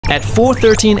At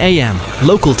 4:13 a.m.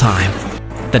 local time,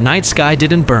 the night sky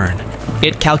didn't burn.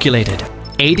 It calculated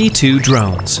 82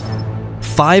 drones,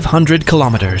 500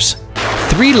 kilometers,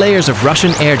 3 layers of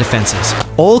Russian air defenses,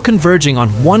 all converging on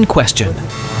one question.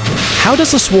 How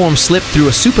does a swarm slip through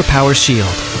a superpower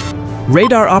shield?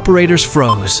 Radar operators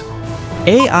froze.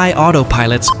 AI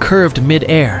autopilots curved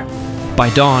mid-air. By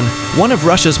dawn, one of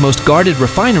Russia's most guarded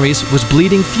refineries was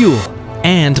bleeding fuel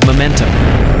and momentum.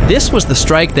 This was the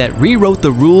strike that rewrote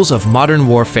the rules of modern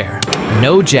warfare.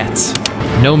 No jets,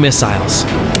 no missiles,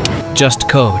 just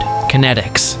code,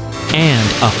 kinetics, and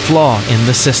a flaw in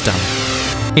the system.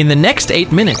 In the next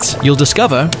 8 minutes, you'll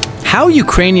discover how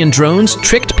Ukrainian drones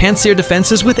tricked Pantsir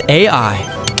defenses with AI,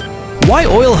 why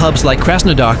oil hubs like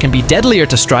Krasnodar can be deadlier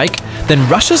to strike than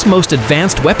Russia's most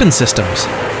advanced weapon systems,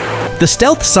 the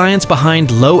stealth science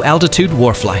behind low-altitude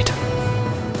warflight.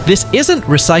 This isn't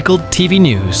recycled TV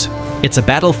news. It's a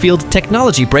battlefield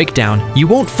technology breakdown you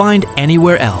won't find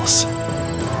anywhere else.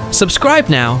 Subscribe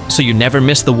now so you never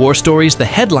miss the war stories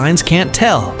the headlines can't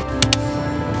tell.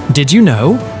 Did you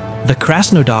know? The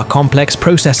Krasnodar Complex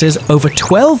processes over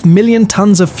 12 million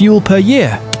tons of fuel per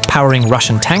year, powering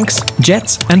Russian tanks,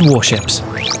 jets, and warships.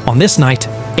 On this night,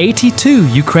 82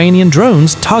 Ukrainian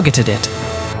drones targeted it,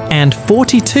 and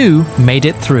 42 made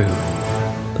it through.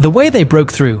 The way they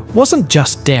broke through wasn't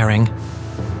just daring.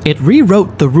 It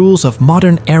rewrote the rules of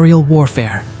modern aerial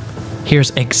warfare. Here's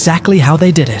exactly how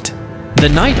they did it. The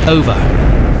night over,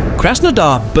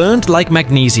 Krasnodar burned like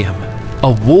magnesium,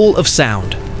 a wall of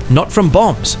sound, not from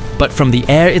bombs, but from the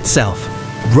air itself,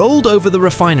 rolled over the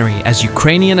refinery as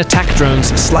Ukrainian attack drones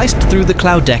sliced through the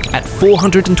cloud deck at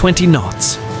 420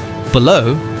 knots.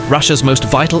 Below, Russia's most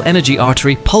vital energy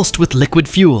artery pulsed with liquid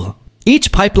fuel,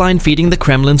 each pipeline feeding the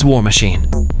Kremlin's War Machine.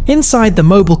 Inside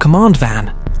the mobile command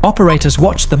van, operators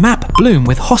watched the map bloom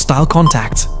with hostile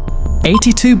contacts.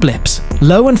 82 blips,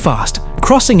 low and fast,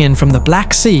 crossing in from the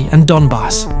Black Sea and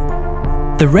Donbass.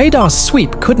 The radar's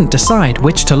sweep couldn't decide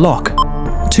which to lock.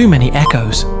 Too many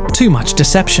echoes, too much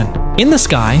deception. In the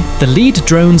sky, the lead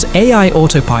drone's AI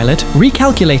autopilot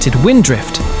recalculated wind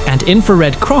drift and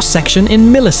infrared cross-section in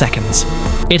milliseconds.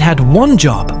 It had one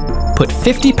job: put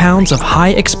 50 pounds of high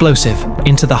explosive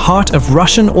into the heart of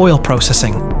Russian oil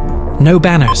processing. No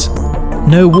banners,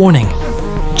 no warning,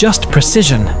 just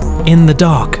precision in the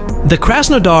dark. The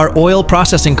Krasnodar oil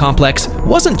processing complex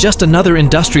wasn't just another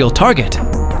industrial target.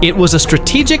 It was a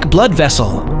strategic blood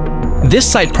vessel. This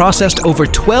site processed over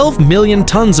 12 million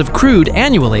tons of crude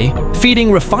annually,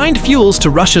 feeding refined fuels to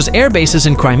Russia's air bases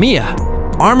in Crimea,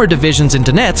 armor divisions in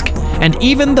Donetsk, and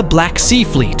even the Black Sea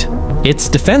Fleet. Its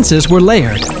defenses were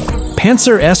layered: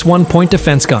 Pantsir S-1 point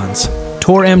defense guns,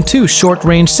 Tor M2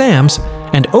 short-range SAMs,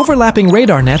 and overlapping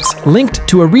radar nets linked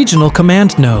to a regional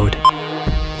command node.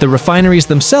 The refineries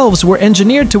themselves were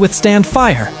engineered to withstand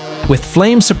fire, with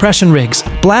flame suppression rigs,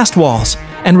 blast walls,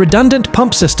 and redundant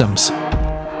pump systems.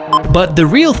 But the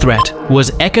real threat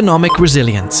was economic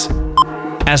resilience.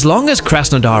 As long as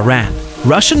Krasnodar ran,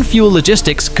 Russian fuel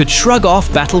logistics could shrug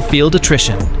off battlefield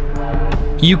attrition.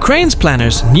 Ukraine's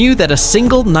planners knew that a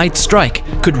single night strike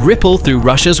could ripple through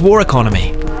Russia's war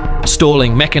economy,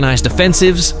 stalling mechanized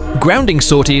offensives, grounding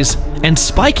sorties, and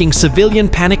spiking civilian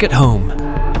panic at home.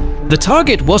 The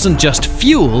target wasn't just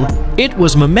fuel, it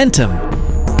was momentum.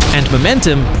 And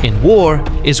momentum, in war,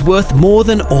 is worth more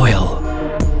than oil.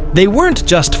 They weren't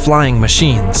just flying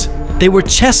machines. They were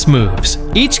chess moves,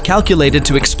 each calculated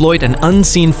to exploit an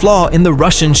unseen flaw in the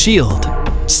Russian shield.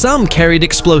 Some carried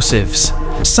explosives,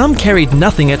 some carried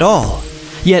nothing at all.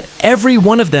 Yet every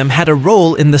one of them had a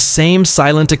role in the same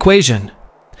silent equation.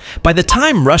 By the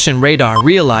time Russian radar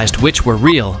realized which were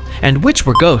real and which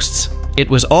were ghosts, it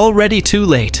was already too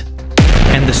late.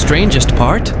 And the strangest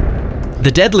part?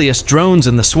 The deadliest drones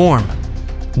in the swarm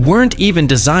weren't even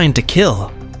designed to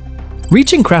kill.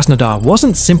 Reaching Krasnodar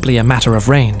wasn't simply a matter of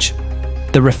range.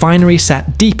 The refinery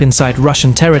sat deep inside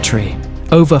Russian territory,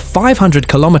 over 500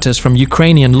 kilometers from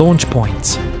Ukrainian launch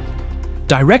points.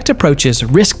 Direct approaches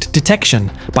risked detection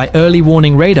by early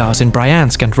warning radars in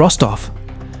Bryansk and Rostov.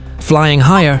 Flying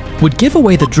higher would give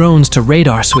away the drones to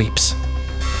radar sweeps.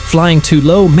 Flying too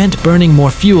low meant burning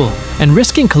more fuel and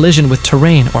risking collision with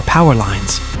terrain or power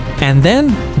lines. And then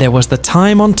there was the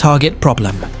time on target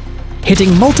problem.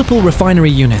 Hitting multiple refinery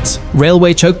units,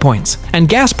 railway choke points, and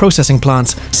gas processing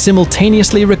plants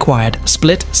simultaneously required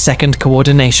split-second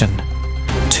coordination.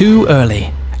 Too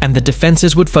early, and the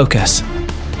defenses would focus.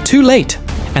 Too late,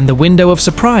 and the window of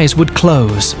surprise would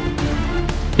close.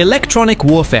 Electronic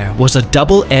warfare was a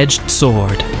double-edged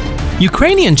sword.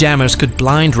 Ukrainian jammers could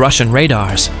blind Russian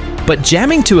radars, but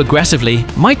jamming too aggressively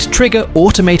might trigger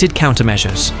automated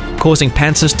countermeasures, causing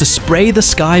Pantsir to spray the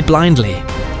sky blindly.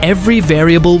 Every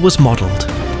variable was modeled,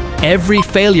 every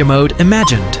failure mode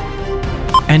imagined.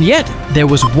 And yet, there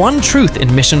was one truth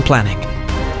in mission planning.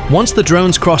 Once the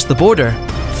drones crossed the border,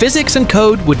 physics and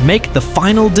code would make the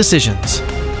final decisions,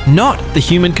 not the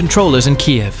human controllers in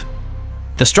Kiev.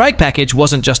 The strike package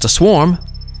wasn't just a swarm,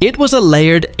 it was a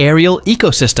layered aerial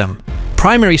ecosystem.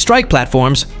 Primary strike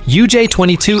platforms,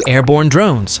 UJ-22 airborne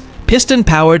drones,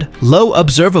 piston-powered, low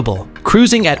observable,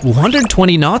 cruising at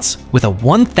 120 knots with a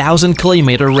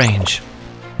 1,000-kilometer range.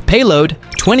 Payload,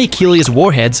 20 Kilias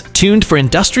warheads tuned for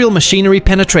industrial machinery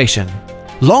penetration.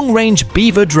 Long-range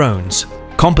Beaver drones,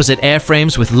 composite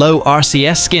airframes with low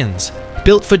RCS skins,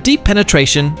 built for deep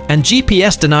penetration and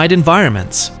GPS-denied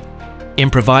environments.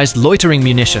 Improvised loitering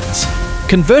munitions,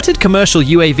 converted commercial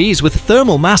UAVs with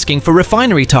thermal masking for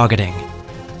refinery targeting.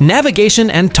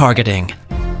 Navigation and targeting.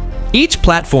 Each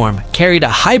platform carried a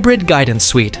hybrid guidance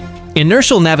suite,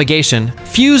 inertial navigation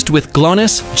fused with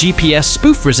GLONASS, GPS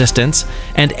spoof resistance,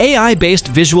 and AI-based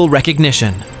visual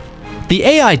recognition. The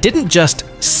AI didn't just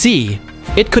see,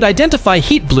 it could identify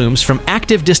heat blooms from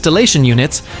active distillation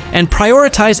units and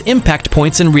prioritize impact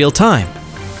points in real time.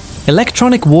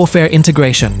 Electronic warfare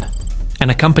integration. An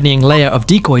accompanying layer of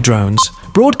decoy drones,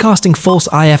 broadcasting false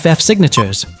IFF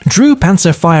signatures, drew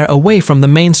Pantsir fire away from the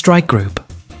main strike group.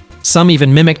 Some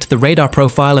even mimicked the radar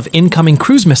profile of incoming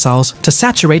cruise missiles to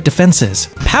saturate defenses.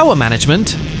 Power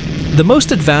management. The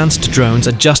most advanced drones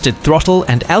adjusted throttle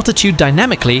and altitude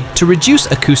dynamically to reduce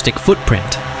acoustic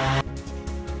footprint.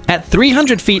 At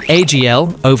 300 feet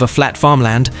AGL over flat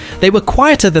farmland, they were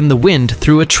quieter than the wind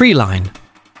through a tree line.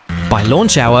 By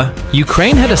launch hour,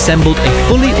 Ukraine had assembled a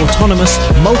fully autonomous,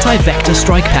 multi-vector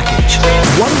strike package,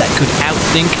 one that could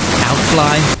outthink,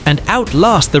 outfly, and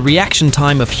outlast the reaction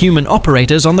time of human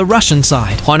operators on the Russian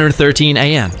side. 1:13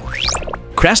 a.m.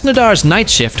 Krasnodar's night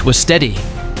shift was steady.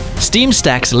 Steam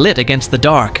stacks lit against the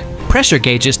dark, pressure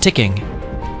gauges ticking.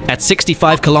 At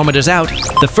 65 kilometers out,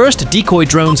 the first decoy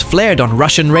drones flared on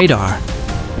Russian radar.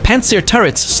 Pantsir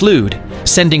turrets slewed,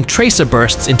 sending tracer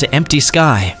bursts into empty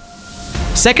sky.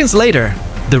 Seconds later,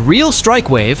 the real strike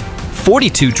wave,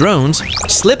 42 drones,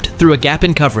 slipped through a gap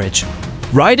in coverage.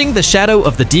 Riding the shadow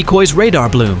of the decoy's radar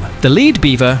bloom, the lead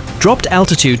Beaver dropped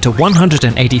altitude to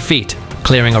 180 feet,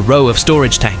 clearing a row of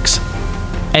storage tanks.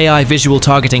 AI visual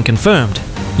targeting confirmed.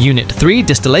 Unit 3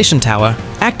 distillation tower,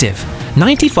 active,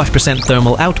 95%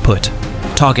 thermal output.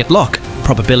 Target lock,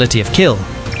 probability of kill,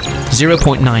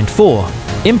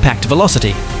 0.94. Impact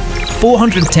velocity,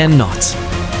 410 knots.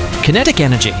 Kinetic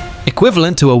energy,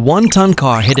 equivalent to a 1-ton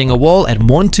car hitting a wall at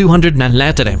 1/200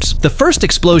 nanometers. The first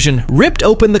explosion ripped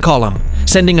open the column,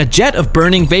 sending a jet of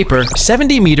burning vapor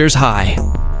 70 meters high.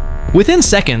 Within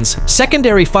seconds,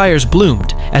 secondary fires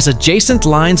bloomed as adjacent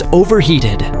lines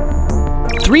overheated.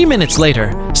 3 minutes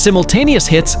later, simultaneous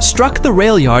hits struck the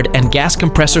rail yard and gas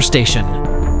compressor station.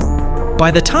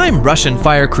 By the time Russian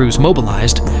fire crews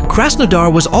mobilized,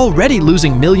 Krasnodar was already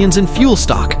losing millions in fuel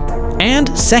stock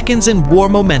and seconds in war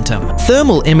momentum.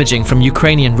 Thermal imaging from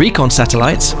Ukrainian recon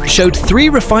satellites showed 3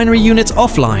 refinery units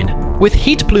offline, with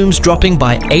heat plumes dropping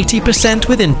by 80%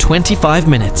 within 25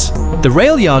 minutes. The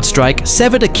rail yard strike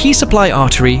severed a key supply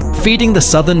artery feeding the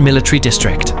southern military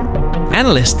district.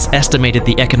 Analysts estimated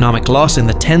the economic loss in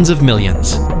the tens of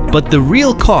millions. But the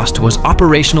real cost was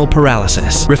operational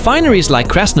paralysis. Refineries like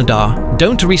Krasnodar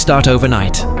don't restart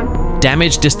overnight.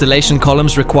 Damaged distillation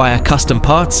columns require custom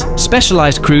parts,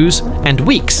 specialized crews, and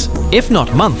weeks, if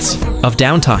not months, of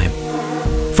downtime.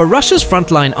 For Russia's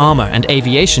frontline armor and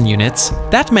aviation units,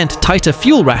 that meant tighter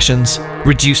fuel rations,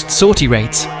 reduced sortie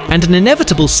rates, and an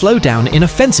inevitable slowdown in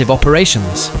offensive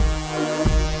operations.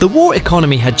 The war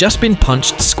economy had just been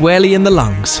punched squarely in the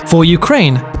lungs. For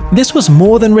Ukraine, this was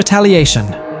more than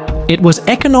retaliation. It was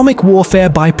economic warfare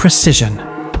by precision.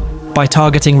 By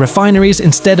targeting refineries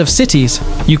instead of cities,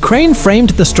 Ukraine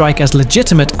framed the strike as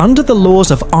legitimate under the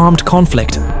laws of armed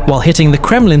conflict, while hitting the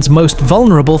Kremlin's most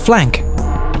vulnerable flank: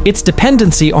 its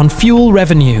dependency on fuel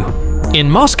revenue. In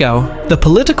Moscow, the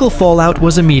political fallout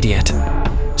was immediate.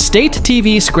 State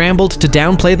TV scrambled to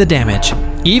downplay the damage,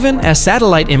 even as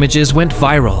satellite images went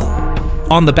viral.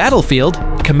 On the battlefield,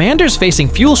 commanders facing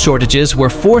fuel shortages were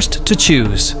forced to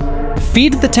choose: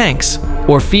 feed the tanks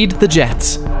or feed the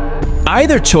jets.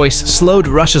 Either choice slowed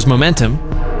Russia's momentum,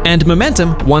 and momentum,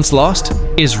 once lost,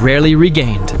 is rarely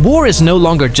regained. War is no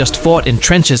longer just fought in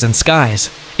trenches and skies.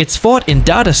 It's fought in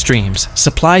data streams,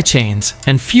 supply chains,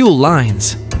 and fuel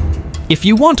lines. If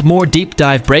you want more deep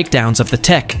dive breakdowns of the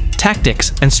tech,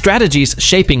 tactics, and strategies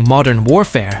shaping modern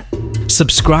warfare,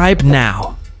 subscribe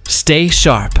now. Stay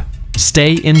sharp.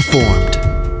 Stay informed.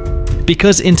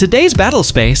 Because in today's battle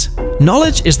space,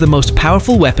 knowledge is the most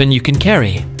powerful weapon you can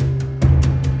carry.